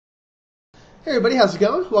Hey everybody, how's it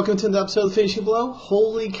going? Welcome to another episode of Finishing Blow.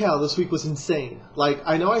 Holy cow, this week was insane. Like,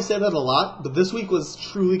 I know I say that a lot, but this week was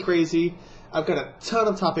truly crazy. I've got a ton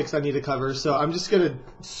of topics I need to cover, so I'm just going to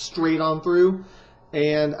straight on through.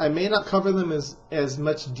 And I may not cover them as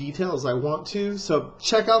much detail as I want to, so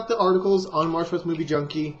check out the articles on March 4th Movie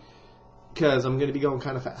Junkie, because I'm going to be going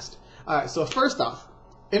kind of fast. Alright, so first off,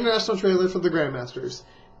 international trailer for The Grandmasters.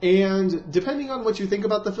 And depending on what you think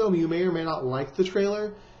about the film, you may or may not like the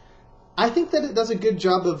trailer. I think that it does a good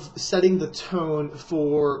job of setting the tone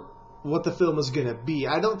for what the film is going to be.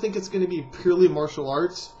 I don't think it's going to be purely martial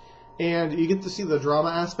arts, and you get to see the drama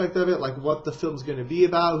aspect of it, like what the film's going to be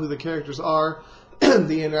about, who the characters are,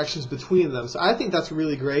 the interactions between them. So I think that's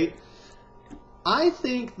really great. I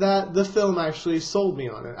think that the film actually sold me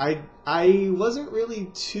on it. I wasn't really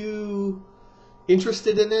too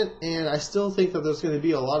interested in it, and I still think that there's going to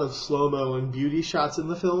be a lot of slow-mo and beauty shots in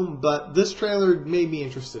the film, but this trailer made me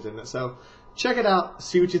interested in it, so check it out,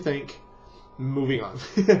 see what you think. Moving on.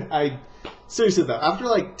 Seriously though, after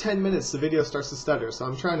like 10 minutes the video starts to stutter, so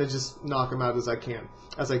I'm trying to just knock them out as I can,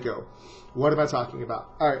 as I go. What am I talking about?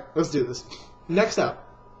 Alright, let's do this. Next up,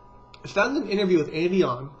 I found an interview with Andy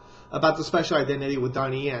Yen about the special identity with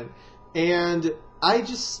Donnie Yen, and I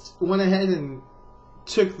just went ahead and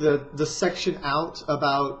took the section out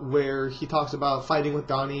about where he talks about fighting with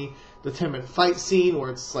Donnie, the 10-minute fight scene where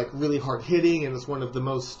it's like really hard hitting and it's one of the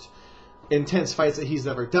most intense fights that he's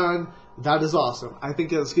ever done. That is awesome. I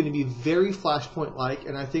think it's going to be very Flashpoint-like,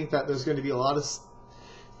 and I think that there's going to be a lot of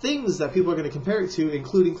things that people are going to compare it to,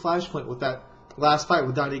 including Flashpoint with that last fight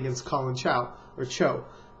with Donnie against Colin Cho.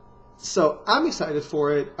 So I'm excited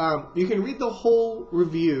for it. You can read the whole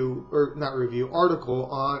article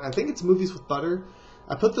on, I think it's Movies with Butter.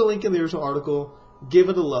 I put the link in the original article. Give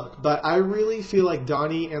it a look. But I really feel like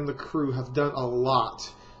Donnie and the crew have done a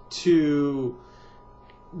lot to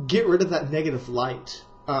get rid of that negative light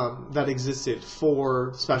that existed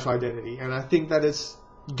for Special Identity. And I think that it's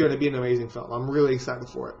going to be an amazing film. I'm really excited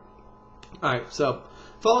for it. Alright, so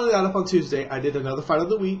following that up on Tuesday, I did another Fight of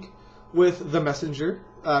the Week with The Messenger,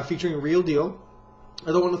 featuring Real Deal. I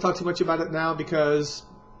don't want to talk too much about it now because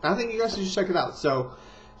I think you guys should just check it out. So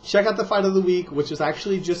check out the Fight of the Week, which is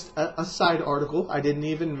actually just a side article. I didn't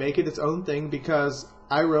even make it its own thing because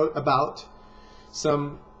I wrote about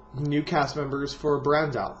some new cast members for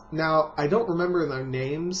Berandal. Now, I don't remember their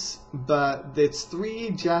names, but it's 3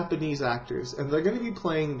 Japanese actors, and they're going to be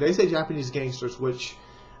playing, they say Japanese gangsters, which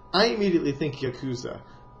I immediately think Yakuza,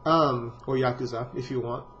 or Yakuza, if you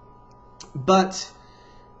want. But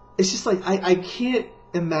it's just like, I can't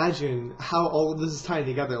imagine how all of this is tying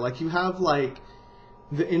together. Like, you have, like,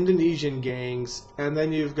 the Indonesian gangs, and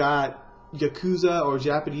then you've got Yakuza or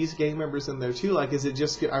Japanese gang members in there too. Like, is it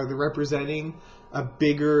just, are they representing a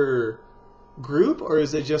bigger group, or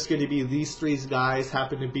is it just going to be these 3 guys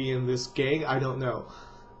happen to be in this gang? I don't know.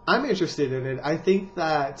 I'm interested in it. I think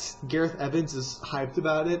that Gareth Evans is hyped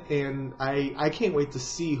about it, and I can't wait to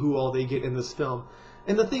see who all they get in this film.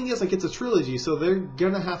 And the thing is, like, it's a trilogy, so they're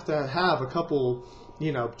going to have a couple,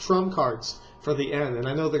 trump cards for the end, and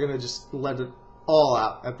I know they're going to just let it all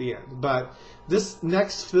out at the end. But this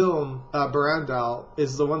next film, Berandal,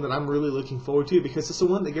 is the one that I'm really looking forward to because it's the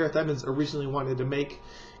one that Gareth Evans originally wanted to make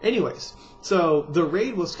anyways. So The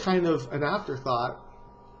Raid was kind of an afterthought,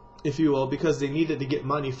 if you will, because they needed to get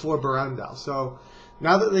money for Berandal. So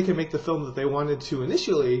now that they can make the film that they wanted to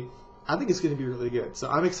initially, I think it's going to be really good. So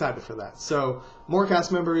I'm excited for that. So more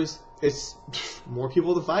cast members, it's more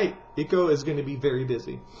people to fight. Iko is going to be very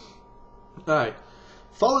busy. Alright.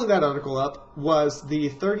 Following that article up was the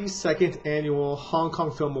 32nd Annual Hong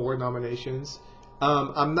Kong Film Award nominations.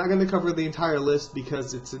 I'm not going to cover the entire list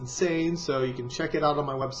because it's insane, so you can check it out on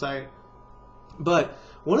my website. But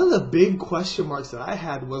one of the big question marks that I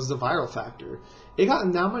had was the viral factor. It got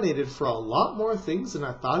nominated for a lot more things than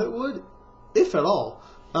I thought it would, if at all.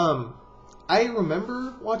 I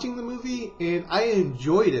remember watching the movie, and I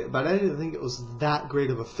enjoyed it, but I didn't think it was that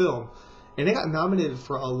great of a film. And it got nominated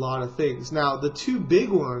for a lot of things. Now, the 2 big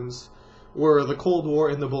ones were The Cold War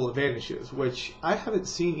and The Bullet Vanishes, which I haven't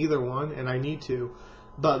seen either one, and I need to.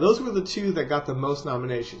 But those were the 2 that got the most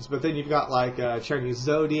nominations. But then you've got, like, Chinese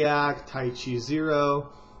Zodiac, Tai Chi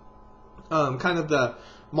Zero, kind of the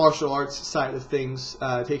martial arts side of things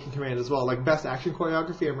taking command as well. Like, Best Action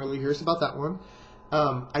Choreography, I'm really curious about that one.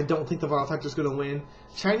 I don't think the viral factor is going to win.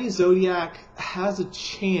 Chinese Zodiac has a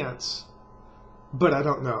chance, but I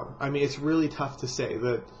don't know. I mean, it's really tough to say.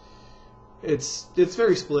 That it's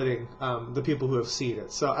very splitting, the people who have seen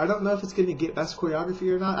it. So I don't know if it's going to get Best Choreography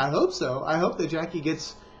or not. I hope so. I hope that Jackie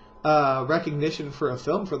gets recognition for a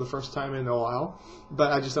film for the first time in a while,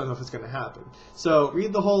 but I just don't know if it's going to happen. So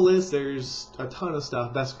read the whole list. There's a ton of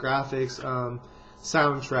stuff. Best graphics,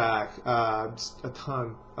 soundtrack, just a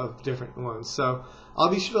ton of different ones. So I'll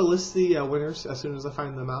be sure to list the winners as soon as I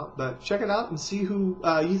find them out. But check it out and see who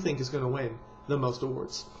you think is going to win the most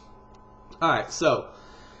awards. Alright, so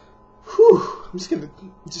I'm just going to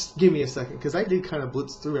just give me a second, because I did kind of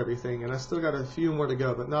blitz through everything, and I still got a few more to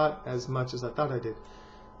go, but not as much as I thought I did.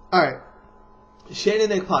 Alright, Shane and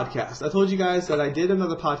Nick podcast. I told you guys that I did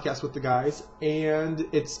another podcast with the guys, and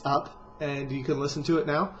it's up, and you can listen to it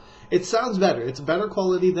now. It sounds better. It's better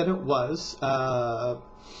quality than it was.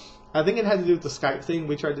 I think it had to do with the Skype thing.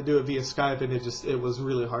 We tried to do it via Skype, and it was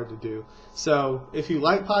really hard to do. So if you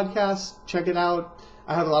like podcasts, check it out.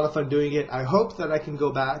 I had a lot of fun doing it. I hope that I can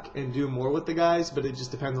go back and do more with the guys, but it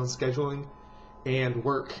just depends on scheduling and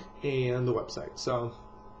work and the website. So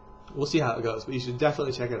we'll see how it goes, but you should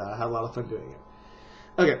definitely check it out. I had a lot of fun doing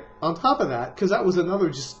it. Okay, on top of that, because that was another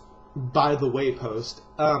just by the way post,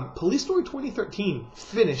 Police Story 2013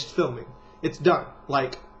 finished filming. It's done.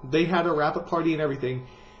 Like, they had a wrap-up party and everything.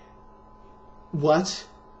 What?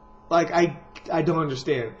 Like, I don't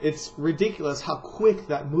understand. It's ridiculous how quick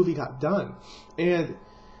that movie got done. And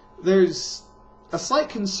there's a slight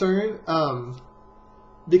concern,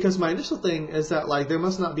 because my initial thing is that, like, there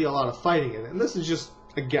must not be a lot of fighting in it. And this is just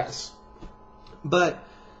a guess. But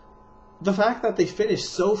the fact that they finished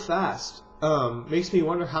so fast makes me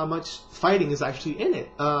wonder how much fighting is actually in it.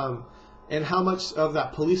 And how much of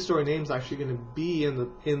that Police Story name is actually going to be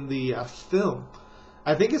in the film.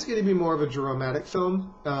 I think it's going to be more of a dramatic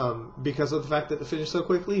film because of the fact that it finished so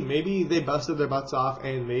quickly. Maybe they busted their butts off,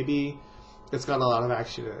 and maybe it's got a lot of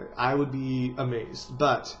action in it. I would be amazed.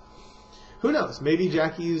 But who knows? Maybe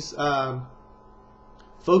Jackie's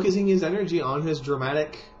focusing his energy on his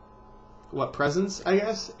dramatic presence, I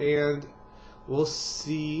guess, and we'll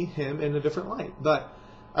see him in a different light. But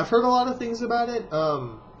I've heard a lot of things about it.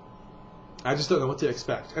 I just don't know what to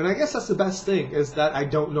expect. And I guess that's the best thing, is that I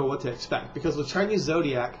don't know what to expect. Because with Chinese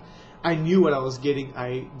Zodiac, I knew what I was getting.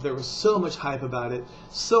 There was so much hype about it,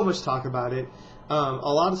 so much talk about it. A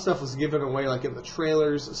lot of stuff was given away, like in the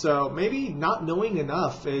trailers. So maybe not knowing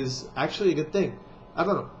enough is actually a good thing. I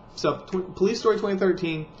don't know. So Police Story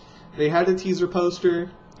 2013, they had a teaser poster.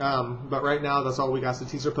 But right now, that's all we got is the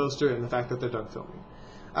teaser poster and the fact that they're done filming.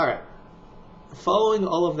 Alright. Following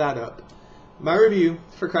all of that up, my review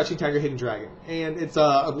for Crouching Tiger, Hidden Dragon. And it's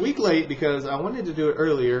a week late because I wanted to do it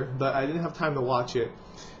earlier, but I didn't have time to watch it.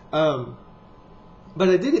 But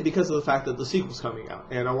I did it because of the fact that the sequel's coming out.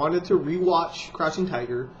 And I wanted to rewatch Crouching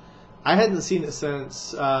Tiger. I hadn't seen it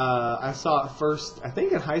since I saw it first, I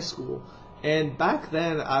think, in high school. And back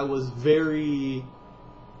then, I was very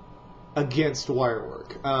against wire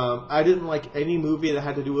work. I didn't like any movie that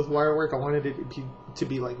had to do with wire work. I wanted it to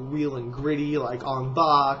be like real and gritty, like On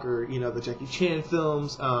Bak or, you know, the Jackie Chan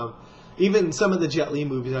films. Even some of the Jet Li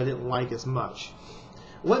movies I didn't like as much.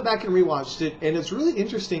 Went back and rewatched it, and it's really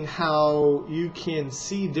interesting how you can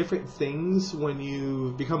see different things when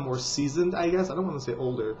you become more seasoned, I guess. I don't want to say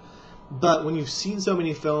older, but when you've seen so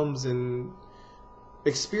many films and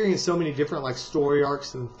experienced so many different like story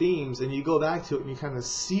arcs and themes, and you go back to it and you kind of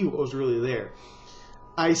see what was really there.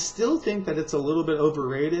 I still think that it's a little bit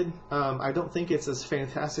overrated. I don't think it's as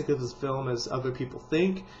fantastic of a film as other people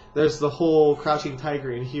think. There's the whole Crouching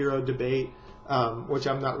Tiger and Hero debate, which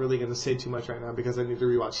I'm not really going to say too much right now because I need to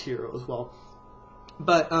rewatch Hero as well.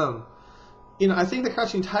 But, you know, I think the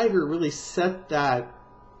Crouching Tiger really set that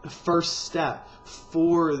first step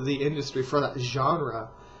for the industry, for that genre.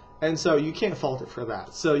 And so you can't fault it for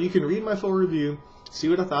that. So you can read my full review, see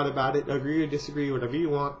what I thought about it, agree or disagree, whatever you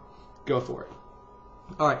want, go for it.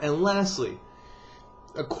 Alright, and lastly,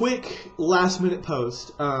 a quick last-minute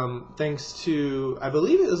post, thanks to, I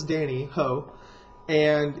believe it was Danny Ho,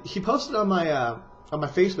 and he posted on my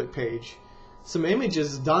Facebook page some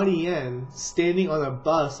images of Donnie Yen standing on a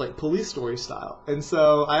bus, like Police Story style. And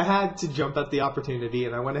so I had to jump at the opportunity,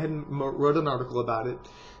 and I went ahead and wrote an article about it.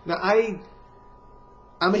 Now,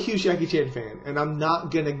 I'm a huge Jackie Chan fan, and I'm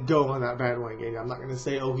not going to go on that bandwagon. I'm not going to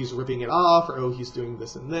say, oh, he's ripping it off, or oh, he's doing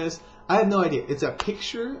this and this. I have no idea. It's a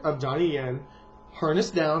picture of Donnie Yen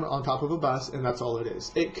harnessed down on top of a bus, and that's all it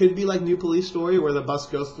is. It could be like New Police Story, where the bus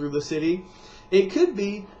goes through the city. It could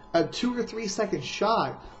be a 2 or 3 second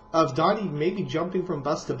shot of Donnie maybe jumping from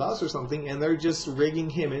bus to bus or something, and they're just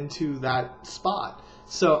rigging him into that spot.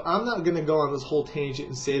 So I'm not going to go on this whole tangent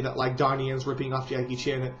and say that like Donnie Yen's ripping off Jackie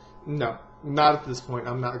Chan. No. Not at this point.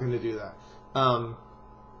 I'm not going to do that.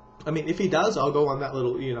 I mean, if he does, I'll go on that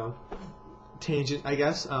little, you know, tangent, I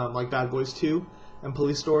guess, like Bad Boys 2 and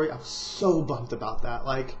Police Story. I was so bummed about that.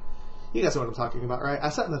 Like, You guys know what I'm talking about, right? I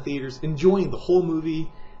sat in the theaters enjoying the whole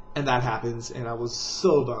movie, and that happens, and I was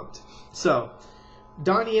so bummed. So,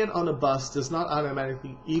 Donnie Yen on a bus does not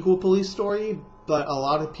automatically equal Police Story, but a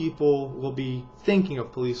lot of people will be thinking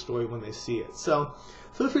of Police Story when they see it. So,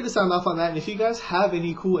 feel free to sound off on that, and if you guys have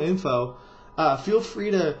any cool info, feel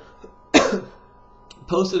free to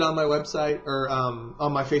post it on my website or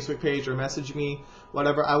on my Facebook page or message me,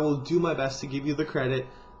 whatever. I will do my best to give you the credit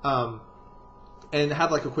and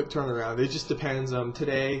have like a quick turnaround. It just depends.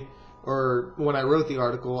 Today or when I wrote the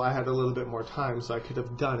article, I had a little bit more time, so I could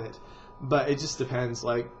have done it. But it just depends.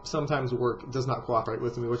 Like, sometimes work does not cooperate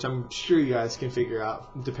with me, which I'm sure you guys can figure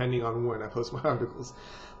out depending on when I post my articles.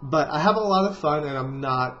 But I have a lot of fun, and I'm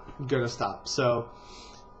not going to stop. So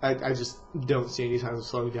I just don't see any time of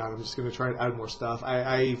slowing down. I'm just going to try to add more stuff.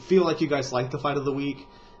 I feel like you guys like the fight of the week,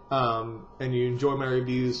 and you enjoy my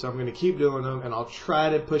reviews, so I'm going to keep doing them, and I'll try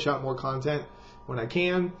to push out more content when I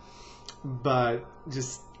can. But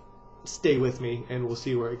just stay with me, and we'll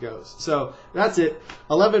see where it goes. So that's it.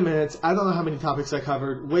 11 minutes. I don't know how many topics I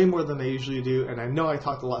covered. Way more than I usually do, and I know I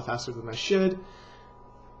talked a lot faster than I should.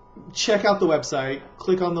 Check out the website,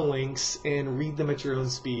 click on the links, and read them at your own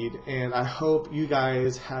speed. And I hope you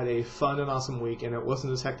guys had a fun and awesome week, and it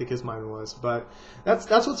wasn't as hectic as mine was. But that's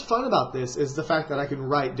what's fun about this, is the fact that I can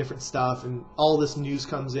write different stuff, and all this news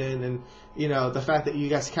comes in, and you know, the fact that you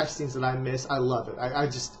guys catch things that I miss. I love it. I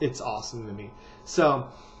just, it's awesome to me. So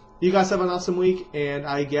you guys have an awesome week, and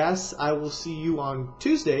I guess I will see you on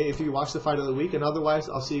Tuesday if you watch the fight of the week, and otherwise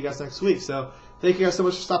I'll see you guys next week. So thank you guys so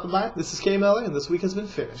much for stopping by. This is KMLA, and this week has been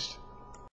finished.